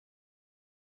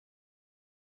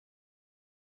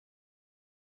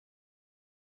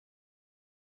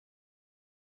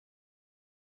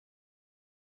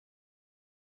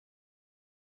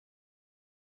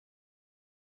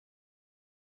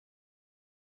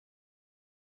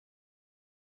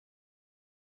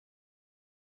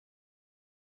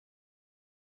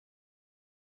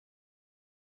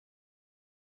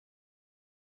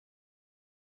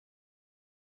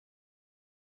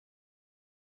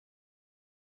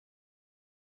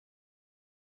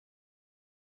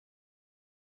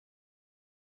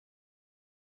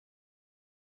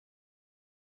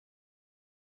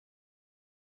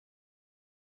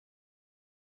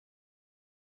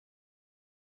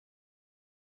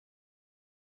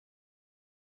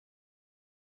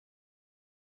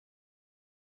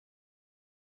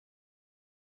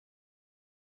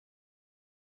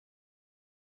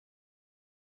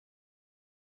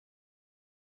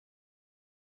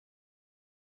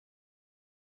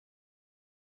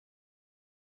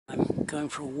going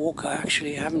for a walk I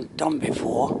actually haven't done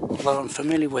before, although I'm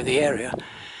familiar with the area.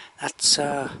 That's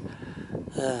well,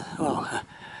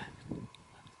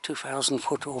 2,000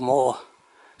 foot or more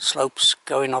slopes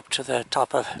going up to the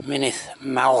top of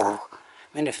Nantlle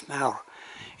in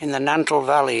the Nantlle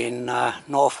Valley in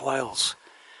North Wales.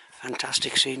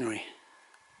 Fantastic scenery.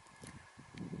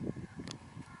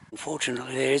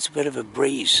 Unfortunately, there is a bit of a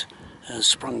breeze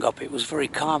sprung up. It was very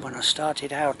calm when I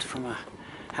started out from a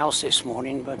house this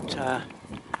morning, but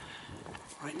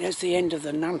right there's the end of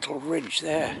the Nantlle Ridge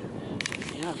there.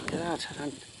 Yeah, look at that.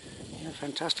 And, yeah,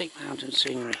 fantastic mountain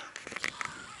scenery.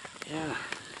 Yeah.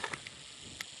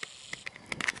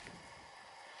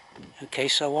 Okay,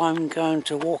 so I'm going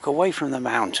to walk away from the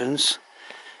mountains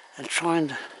and try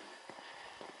and,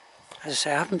 as I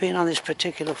say, I haven't been on this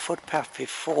particular footpath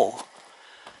before,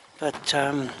 but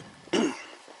I'll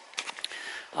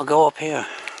go up here.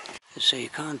 So you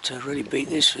can't really beat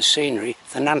this for scenery.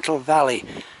 The Nantlle Valley,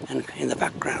 and in the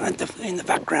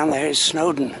background, there is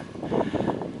Snowdon.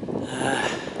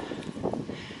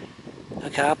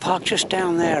 Okay, I'll park just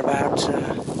down there, about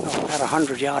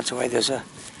 100 yards away. There's a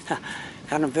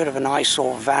kind of bit of an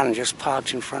eyesore van just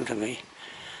parked in front of me.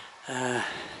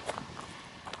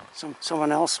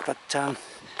 Someone else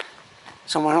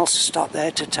stopped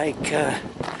there to take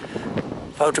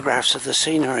photographs of the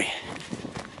scenery.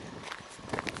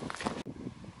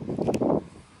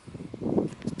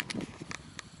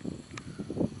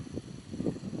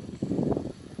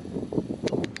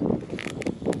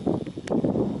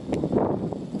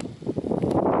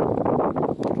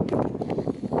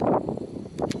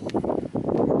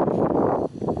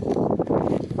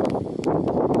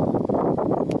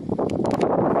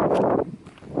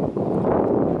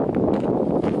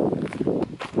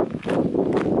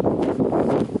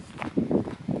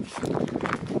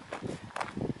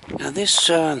 Now this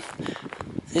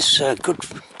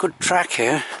good track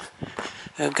here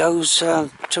goes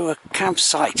to a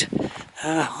campsite.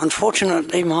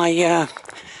 Unfortunately, my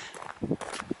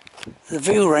the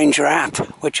View Ranger app,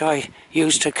 which I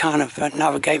use to kind of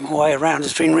navigate my way around,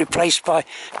 has been replaced by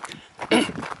I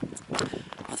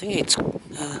think it's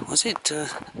was it?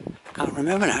 Can't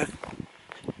remember now.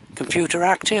 Computer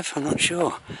Active? I'm not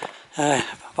sure.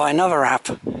 By another app.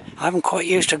 I haven't quite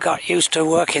got used to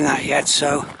working that yet,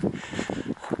 so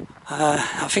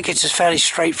I think it's a fairly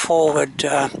straightforward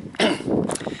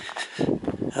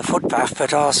footpath,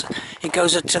 but it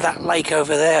goes to that lake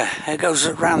over there. It goes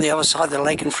around the other side of the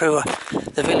lake and through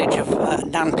the village of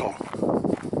Nantlle.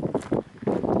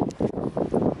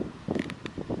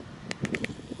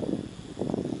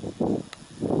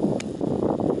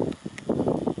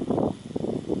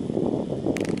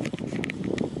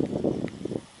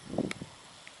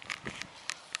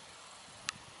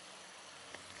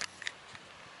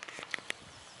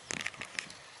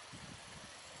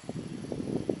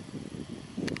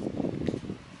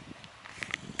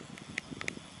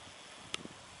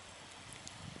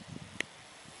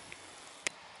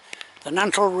 The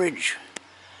Nantlle Ridge,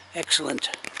 excellent.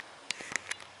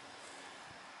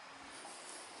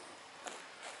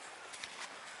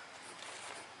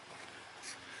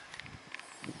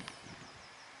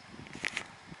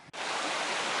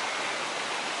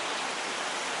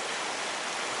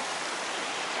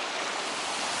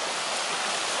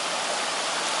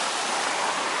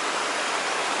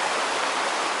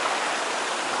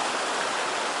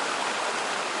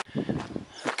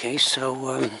 Okay,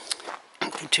 so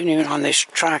continuing on this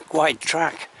wide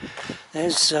track,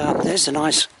 there's a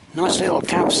nice little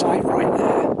campsite right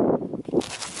there.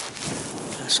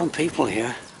 There's some people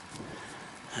here.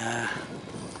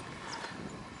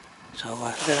 So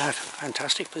look at that,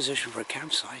 fantastic position for a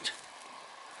campsite.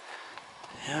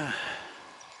 Yeah.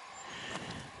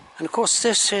 And of course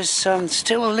this is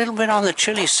still a little bit on the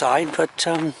chilly side, but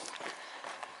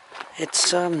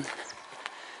it's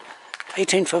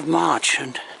 18th of March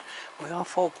and we're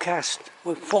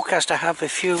forecast to have a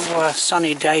few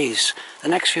sunny days. The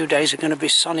next few days are going to be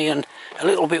sunny and a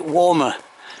little bit warmer.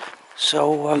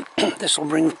 So this will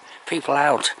bring people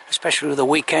out, especially with the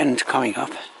weekend coming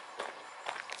up.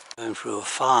 Going through a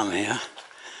farm here,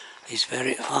 these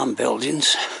very farm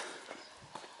buildings.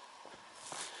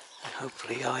 And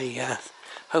hopefully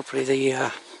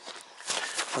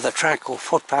the track or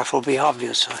footpath will be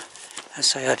obvious. I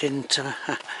say I didn't.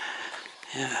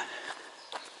 Yeah.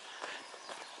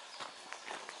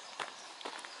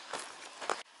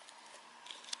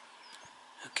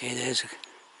 Okay, there's a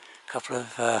couple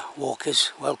of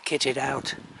walkers, well kitted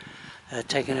out,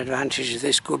 taking advantage of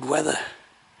this good weather.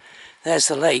 There's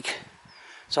the lake,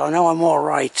 so I know I'm all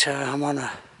right. I'm on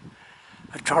a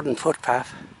trodden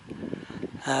footpath,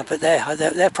 but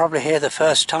they're probably here the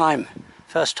first time.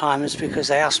 first timers because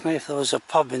they asked me if there was a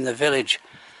pub in the village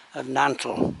of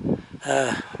Nantlle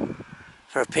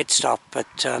for a pit stop, but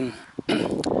I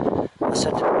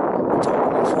said, I told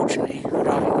them unfortunately I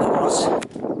don't think there was.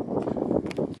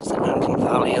 It's the Nantlle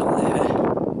Valley up there,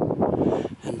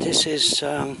 and this is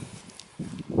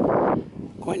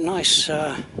quite nice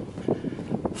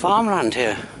farmland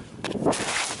here.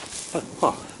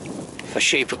 Well, for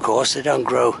sheep of course, they don't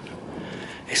grow.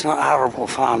 It's not arable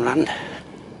farmland.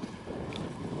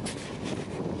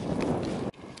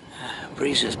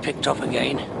 Breeze has picked up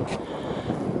again.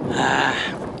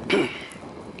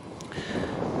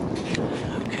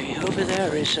 Okay, over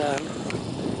there is a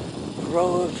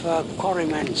row of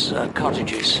quarrymen's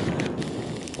cottages.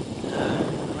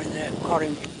 Right there,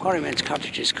 quarrymen's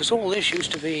cottages, because all this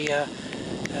used to be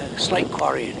slate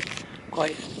quarrying,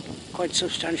 quite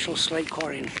substantial slate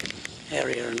quarrying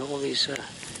area, and all these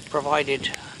provided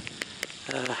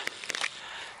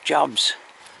jobs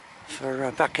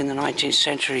for back in the 19th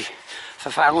century for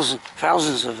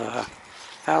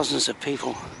thousands of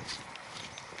people.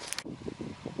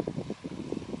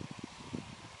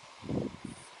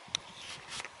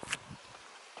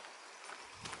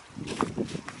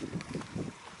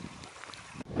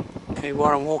 Okay,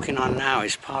 what I'm walking on now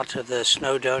is part of the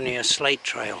Snowdonia Slate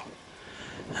Trail.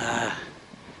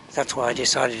 That's why I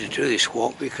decided to do this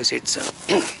walk, because it's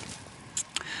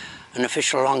an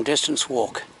official long distance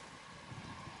walk.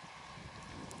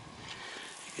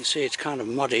 You can see it's kind of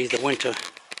muddy, the winter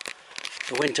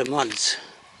muds,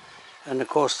 and of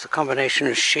course the combination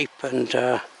of sheep and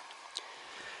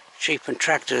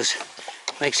tractors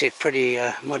makes it pretty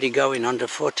muddy going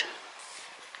underfoot.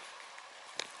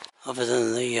 Other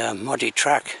than the muddy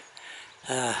track,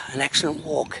 an excellent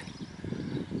walk,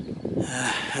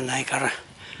 and they got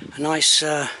a nice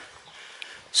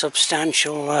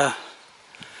substantial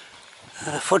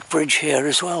footbridge here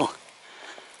as well,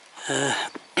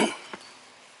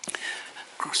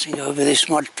 crossing over this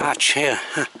mud patch here.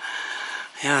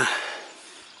 Yeah,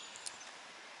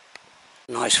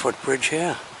 nice footbridge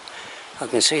here. I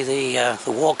can see the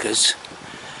walkers,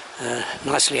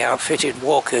 nicely outfitted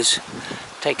walkers,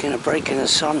 taking a break in the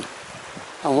sun.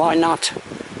 And why not?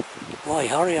 Why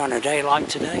hurry on a day like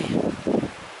today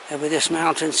with this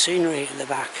mountain scenery at the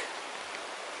back?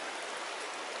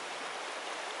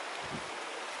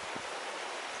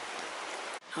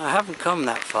 I haven't come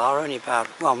that far, only about,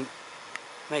 well,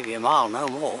 maybe a mile, no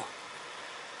more.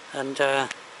 And as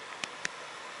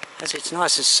it's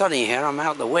nice and sunny here, I'm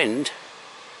out the wind.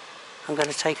 I'm going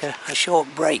to take a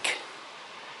short break.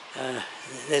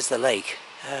 There's the lake.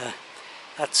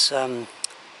 That's,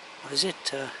 what is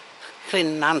it?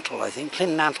 Nantlle, I think.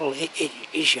 Nantlle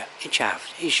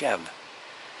Ishab.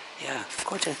 Yeah,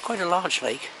 quite a large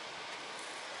lake.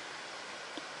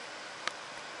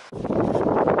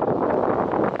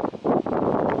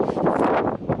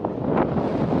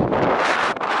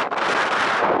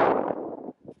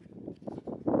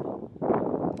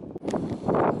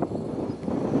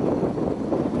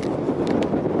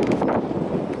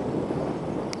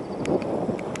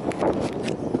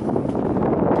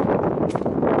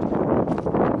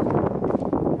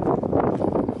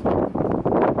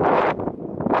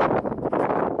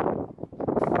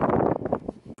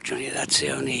 That's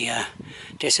the only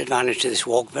disadvantage to this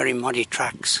walk, very muddy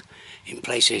tracks in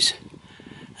places.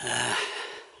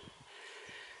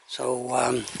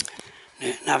 So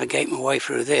navigate my way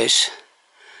through this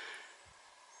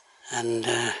and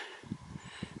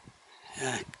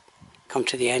come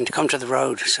to the end, come to the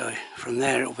road. So from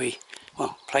there it'll be,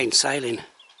 well, plain sailing.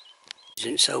 It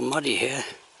isn't so muddy here.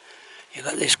 You've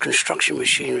got this construction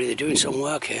machinery, they're doing some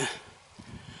work here.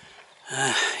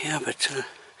 Yeah, but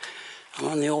I'm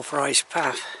on the authorised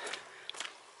path.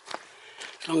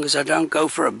 As long as I don't go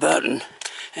for a Burton,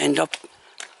 end up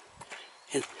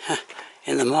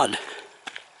in the mud.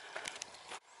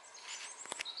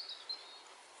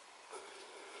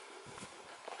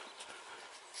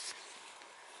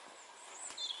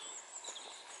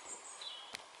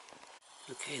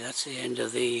 Okay, that's the end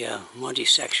of the muddy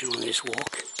section on this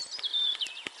walk.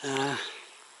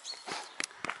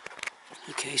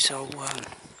 Okay, so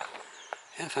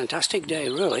yeah, fantastic day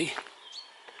really.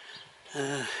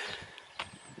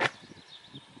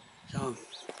 So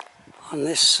on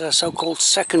this so-called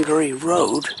secondary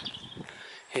road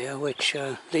here, which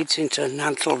leads into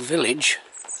Nantlle village,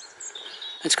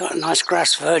 it's got a nice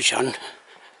grass verge on.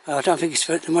 I don't think it's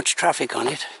very much traffic on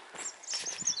it.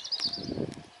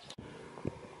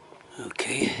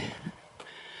 Okay,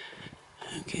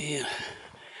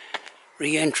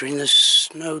 re-entering the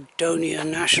Snowdonia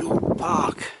National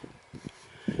Park.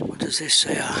 What does this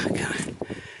say?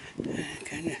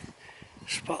 Can you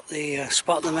spot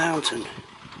spot the mountain.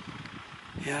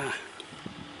 Yeah,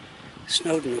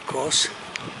 Snowdon, of course,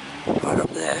 right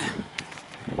up there.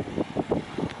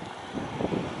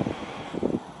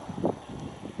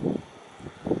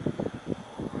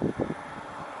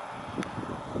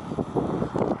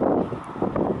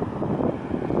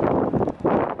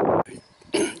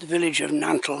 The village of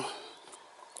Nantlle.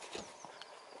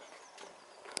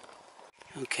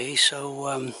 Okay,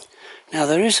 so now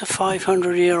there is a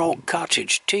 500-year-old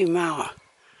cottage, T Mauer.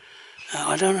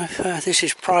 I don't know if this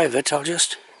is private. I'll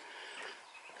just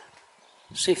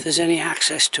see if there's any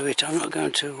access to it. I'm not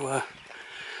going to...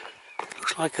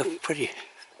 looks like a pretty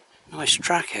nice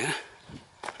track here.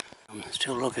 I'm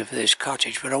still looking for this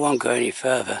cottage, but I won't go any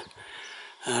further.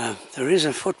 There is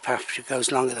a footpath that goes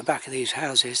along at the back of these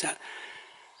houses. That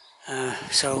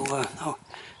oh,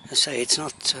 I say it's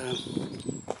not...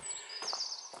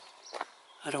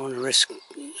 I don't want to risk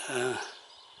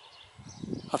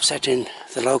upsetting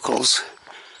the locals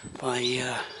by...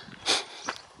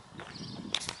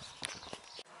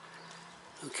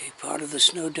 Okay, part of the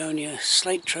Snowdonia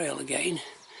Slate Trail again.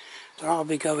 But I'll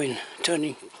be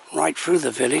turning right through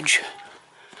the village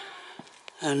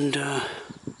and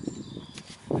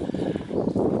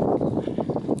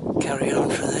carry on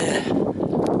from there.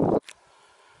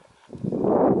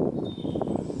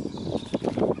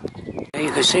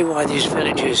 You can see why these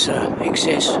villages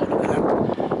exist. Look at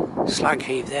that slag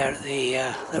heap there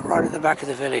at right at the back of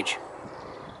the village.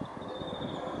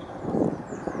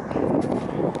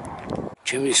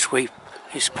 Chimney sweep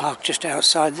is parked just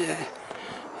outside there.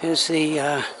 Here's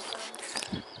the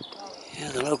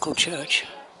local church.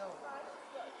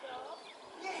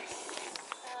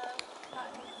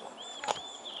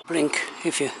 Blink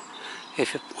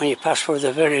when you pass through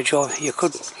the village, or you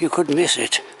could miss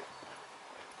it.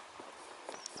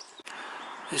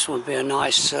 This would be a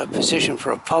nice position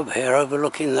for a pub here,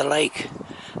 overlooking the lake,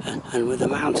 and with the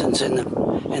mountains in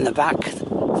the back,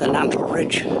 the Nantlle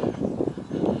Ridge.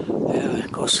 Yeah,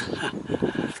 of course.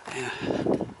 Yeah.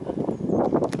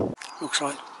 Looks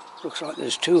like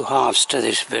there's two halves to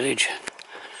this village.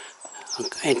 I'm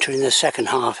entering the second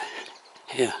half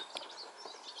here.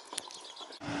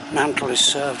 Nantlle is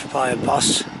served by a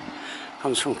bus.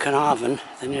 Comes from Carnarvon,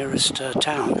 the nearest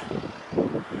town.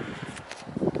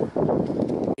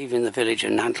 Leaving the village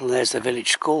of Nantlle, there's the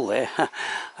village school there. I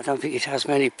don't think it has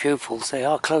many pupils. They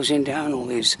are closing down all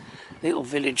these little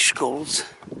village schools.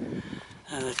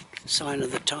 Sign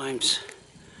of the times.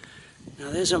 Now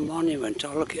there's a monument.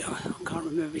 I can't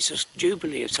remember. It's a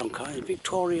jubilee of some kind.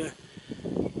 Victoria's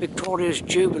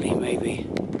Jubilee, maybe.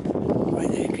 Right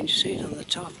there. Can you see it on the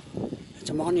top? It's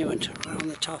a monument right on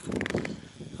the top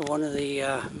of one of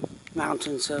the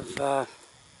mountains of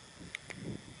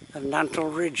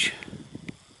Nantlle Ridge.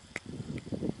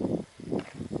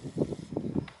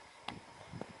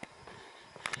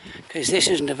 Because this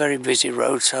isn't a very busy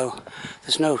road, so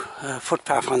there's no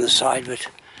footpath on the side, but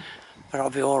I'll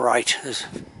be all right. There's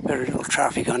very little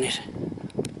traffic on it.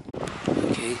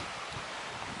 Okay.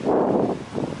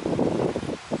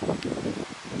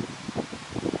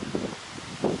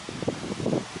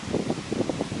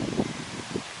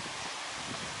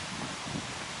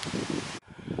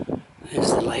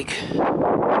 There's the lake.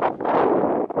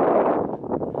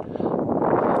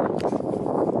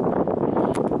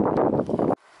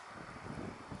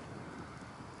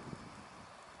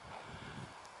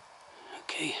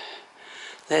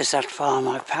 There's that farm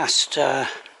I passed not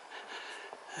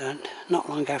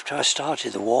long after I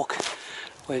started the walk,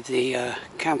 with the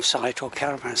campsite or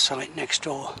caravan site next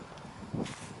door.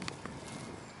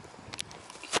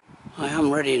 I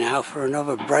am ready now for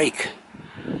another break.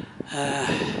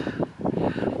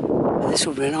 This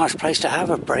would be a nice place to have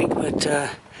a break, but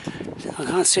I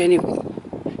can't see any...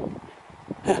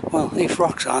 well, these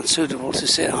rocks aren't suitable to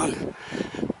sit on,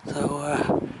 so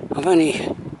I'm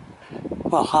only...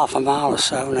 well, half a mile or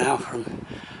so now from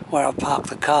where I parked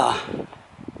the car.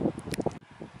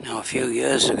 Now, a few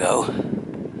years ago, I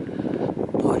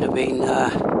would have been, I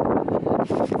would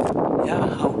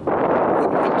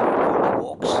have been doing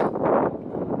walks.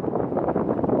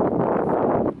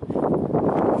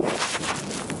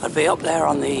 I'd be up there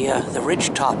on the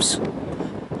ridge tops,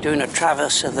 doing a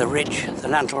traverse of the ridge, the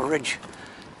Nantlle Ridge.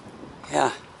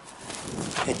 Yeah,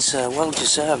 it's well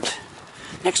deserved.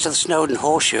 Next to the Snowdon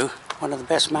Horseshoe, one of the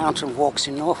best mountain walks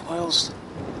in North Wales.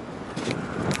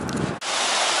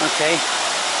 Okay,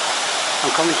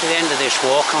 I'm coming to the end of this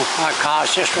walk. My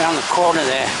car's just around the corner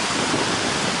there.